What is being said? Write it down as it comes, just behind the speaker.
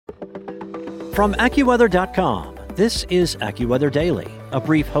From AccuWeather.com, this is AccuWeather Daily, a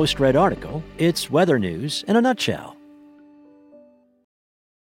brief host-read article. It's weather news in a nutshell.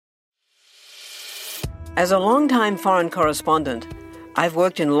 As a longtime foreign correspondent, I've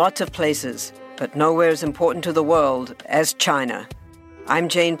worked in lots of places, but nowhere as important to the world as China. I'm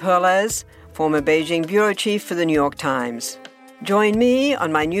Jane Perlez, former Beijing bureau chief for the New York Times. Join me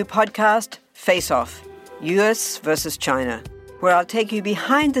on my new podcast, Face Off, U.S. versus China, where I'll take you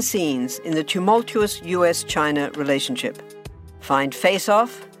behind the scenes in the tumultuous U.S.-China relationship. Find Face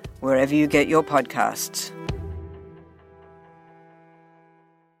Off wherever you get your podcasts.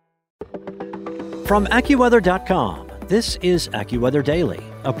 From AccuWeather.com, this is AccuWeather Daily,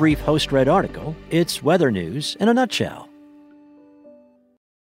 a brief host-read article. It's weather news in a nutshell.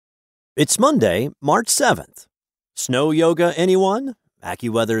 It's Monday, March 7th. Snow yoga, anyone?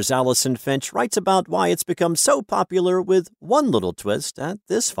 AccuWeather's Allison Finch writes about why it's become so popular with one little twist at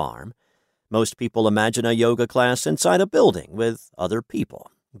this farm. Most people imagine a yoga class inside a building with other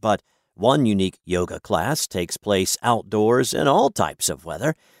people, but one unique yoga class takes place outdoors in all types of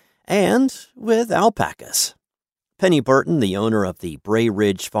weather and with alpacas. Penny Burton, the owner of the Bray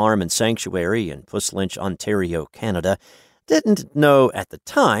Ridge Farm and Sanctuary in Puslinch, Ontario, Canada, didn't know at the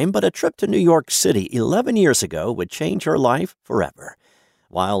time, but a trip to New York City 11 years ago would change her life forever.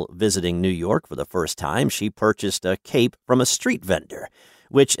 While visiting New York for the first time, she purchased a cape from a street vendor,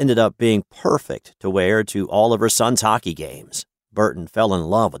 which ended up being perfect to wear to all of her son's hockey games. Burton fell in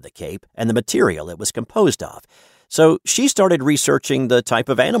love with the cape and the material it was composed of, so she started researching the type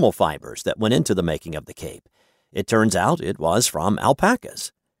of animal fibers that went into the making of the cape. It turns out it was from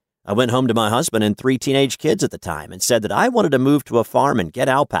alpacas. I went home to my husband and 3 teenage kids at the time and said that I wanted to move to a farm and get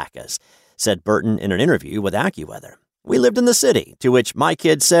alpacas, said Burton in an interview with AccuWeather. We lived in the city, to which my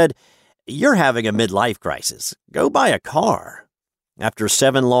kids said, "You're having a midlife crisis. Go buy a car." After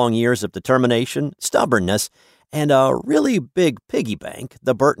 7 long years of determination, stubbornness, and a really big piggy bank,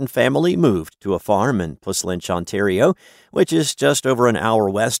 the Burton family moved to a farm in Puslinch, Ontario, which is just over an hour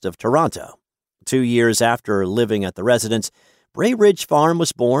west of Toronto. 2 years after living at the residence, Bray Ridge Farm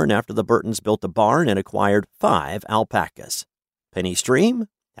was born after the Burtons built a barn and acquired 5 alpacas. Penny's dream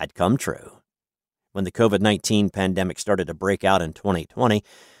had come true. When the COVID-19 pandemic started to break out in 2020,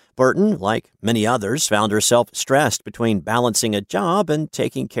 Burton, like many others, found herself stressed between balancing a job and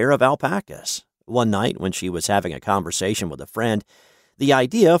taking care of alpacas. One night, when she was having a conversation with a friend, the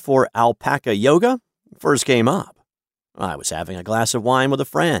idea for alpaca yoga first came up. I was having a glass of wine with a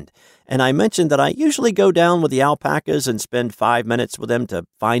friend, and I mentioned that I usually go down with the alpacas and spend 5 minutes with them to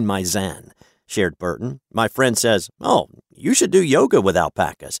find my zen, shared Burton. My friend says, "Oh, you should do yoga with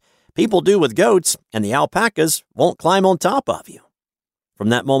alpacas. People do with goats, and the alpacas won't climb on top of you." From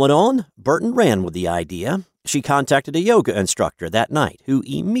that moment on, Burton ran with the idea. She contacted a yoga instructor that night who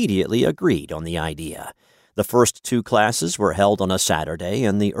immediately agreed on the idea. The first 2 classes were held on a Saturday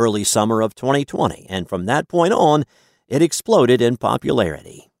in the early summer of 2020, and from that point on, it exploded in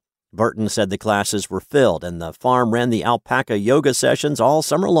popularity. Burton said the classes were filled, and the farm ran the alpaca yoga sessions all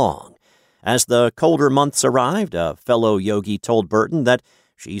summer long. As the colder months arrived, a fellow yogi told Burton that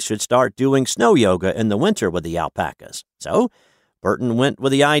she should start doing snow yoga in the winter with the alpacas. So, Burton went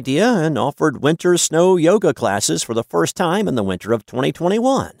with the idea and offered winter snow yoga classes for the first time in the winter of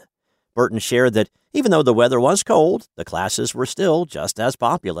 2021. Burton shared that even though the weather was cold, the classes were still just as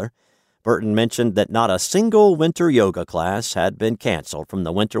popular. Burton mentioned that not a single winter yoga class had been canceled from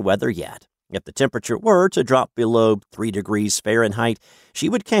the winter weather yet. If the temperature were to drop below 3 degrees Fahrenheit, she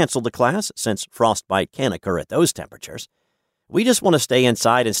would cancel the class since frostbite can occur at those temperatures. "We just want to stay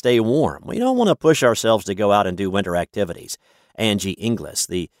inside and stay warm. We don't want to push ourselves to go out and do winter activities," Angie Inglis,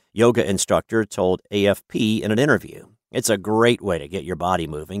 the yoga instructor, told AFP in an interview. "It's a great way to get your body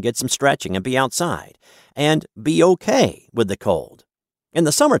moving, get some stretching, and be outside, and be okay with the cold." In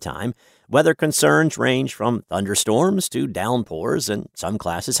the summertime, weather concerns range from thunderstorms to downpours, and some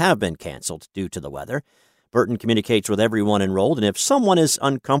classes have been canceled due to the weather. Burton communicates with everyone enrolled, and if someone is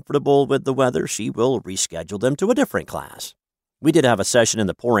uncomfortable with the weather, she will reschedule them to a different class. We did have a session in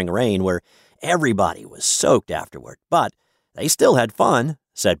the pouring rain where everybody was soaked afterward, but they still had fun,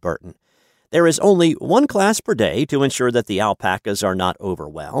 said Burton. There is only 1 class per day to ensure that the alpacas are not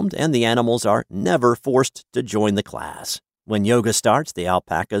overwhelmed and the animals are never forced to join the class. When yoga starts, the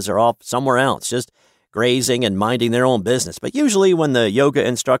alpacas are off somewhere else, just grazing and minding their own business. But usually when the yoga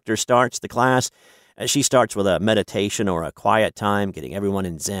instructor starts the class, she starts with a meditation or a quiet time, getting everyone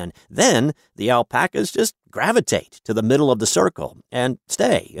in zen. Then the alpacas just gravitate to the middle of the circle and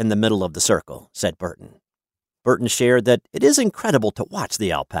stay in the middle of the circle, said Burton. Burton shared that it is incredible to watch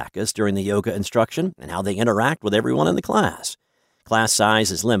the alpacas during the yoga instruction and how they interact with everyone in the class. Class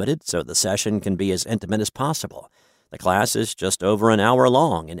size is limited, so the session can be as intimate as possible. The class is just over an hour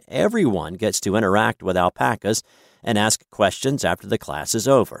long, and everyone gets to interact with alpacas and ask questions after the class is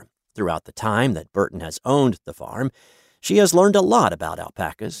over. Throughout the time that Burton has owned the farm, she has learned a lot about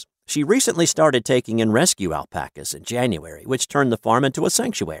alpacas. She recently started taking in rescue alpacas in January, which turned the farm into a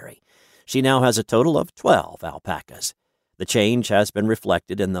sanctuary. She now has a total of 12 alpacas. The change has been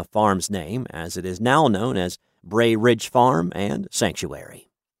reflected in the farm's name, as it is now known as Bray Ridge Farm and Sanctuary.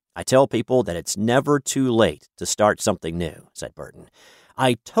 I tell people that it's never too late to start something new, said Burton.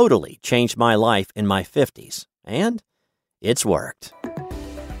 I totally changed my life in my 50s, and it's worked.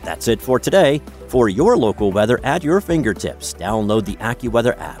 That's it for today. For your local weather at your fingertips, download the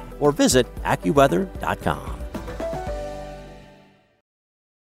AccuWeather app or visit AccuWeather.com.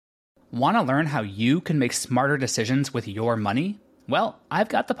 Want to learn how you can make smarter decisions with your money? Well, I've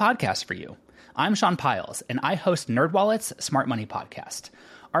got the podcast for you. I'm Sean Piles, and I host NerdWallet's Smart Money Podcast.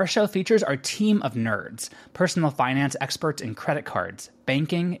 Our show features our team of nerds, personal finance experts in credit cards,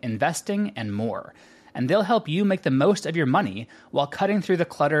 banking, investing, and more. And they'll help you make the most of your money while cutting through the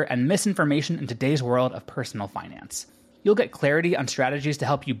clutter and misinformation in today's world of personal finance. You'll get clarity on strategies to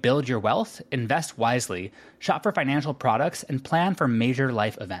help you build your wealth, invest wisely, shop for financial products, and plan for major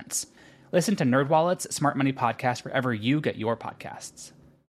life events. Listen to NerdWallet's Smart Money Podcast wherever you get your podcasts.